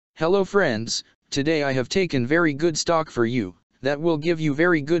Hello friends, today I have taken very good stock for you, that will give you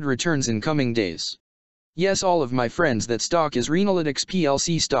very good returns in coming days. Yes, all of my friends, that stock is Renalytix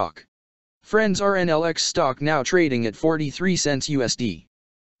PLC stock. Friends, RNLX stock now trading at 43 cents USD.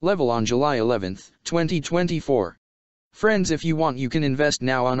 Level on July 11, 2024. Friends, if you want you can invest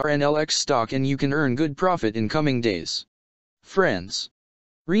now on RNLX stock and you can earn good profit in coming days. Friends,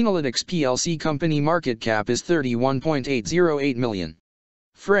 Renalytix PLC company market cap is 31.808 million.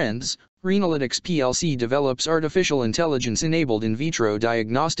 Friends, Renalytix PLC develops artificial intelligence-enabled in vitro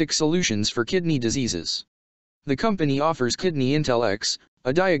diagnostic solutions for kidney diseases. The company offers KidneyIntelX,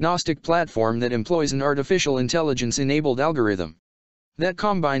 a diagnostic platform that employs an artificial intelligence-enabled algorithm that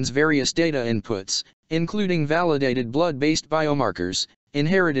combines various data inputs, including validated blood-based biomarkers,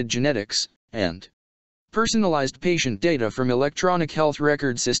 inherited genetics, and personalized patient data from electronic health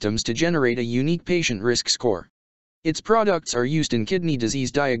record systems to generate a unique patient risk score. Its products are used in kidney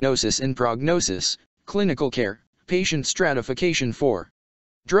disease diagnosis and prognosis, clinical care, patient stratification for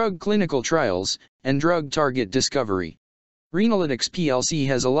drug clinical trials, and drug target discovery. Renalytix PLC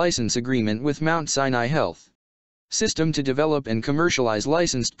has a license agreement with Mount Sinai Health System to develop and commercialize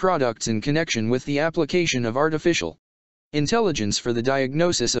licensed products in connection with the application of artificial intelligence for the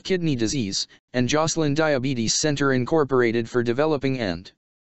diagnosis of kidney disease, and Joslin Diabetes Center Incorporated for developing and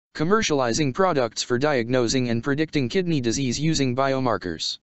commercializing products for diagnosing and predicting kidney disease using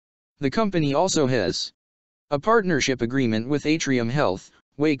biomarkers. The company also has a partnership agreement with Atrium Health,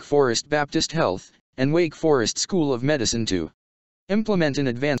 Wake Forest Baptist Health, and Wake Forest School of Medicine to implement an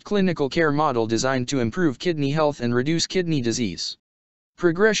advanced clinical care model designed to improve kidney health and reduce kidney disease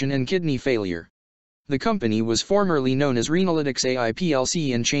progression and kidney failure. The company was formerly known as Renalytix AI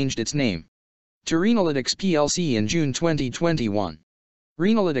PLC and changed its name to Renalytix PLC in June 2021.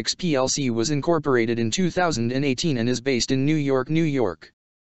 Renalytix PLC was incorporated in 2018 and is based in New York, New York.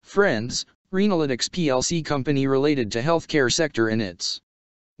 Friends, Renalytix PLC company related to healthcare sector and it's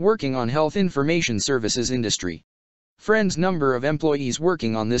working on health information services industry. Friends, number of employees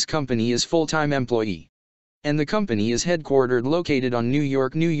working on this company is full-time employee. And the company is headquartered located on New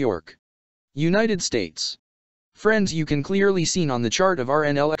York, New York, United States. Friends, you can clearly seen on the chart of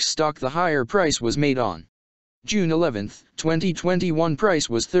RNLX stock the higher price was made on June 11, 2021. Price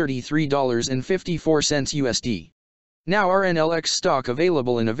was $33.54 USD. Now RNLX stock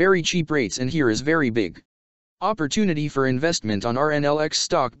available in a very cheap rates, and here is very big opportunity for investment on RNLX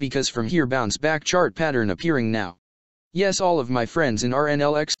stock because from here bounce back chart pattern appearing now. Yes, all of my friends, in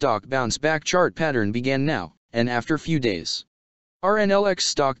RNLX stock bounce back chart pattern began now, and after few days RNLX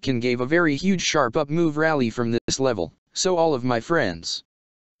stock can gave a very huge sharp up move rally from this level. So all of my friends,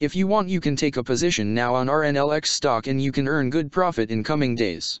 if you want you can take a position now on RNLX stock and you can earn good profit in coming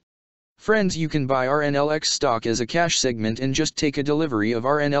days. Friends, you can buy RNLX stock as a cash segment and just take a delivery of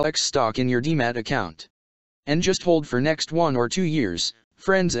RNLX stock in your demat account and just hold for next 1 or 2 years.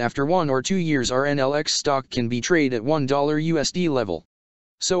 Friends, after 1 or 2 years RNLX stock can be traded at $1 USD level.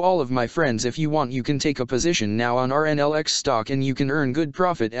 So all of my friends, if you want you can take a position now on RNLX stock and you can earn good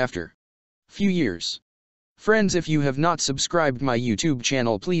profit after few years. Friends, if you have not subscribed my YouTube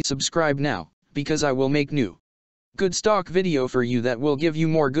channel, please subscribe now, because I will make new good stock video for you that will give you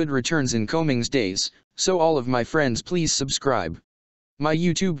more good returns in coming days. So all of my friends, please subscribe my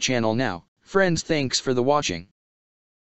YouTube channel now. Friends, thanks for the watching.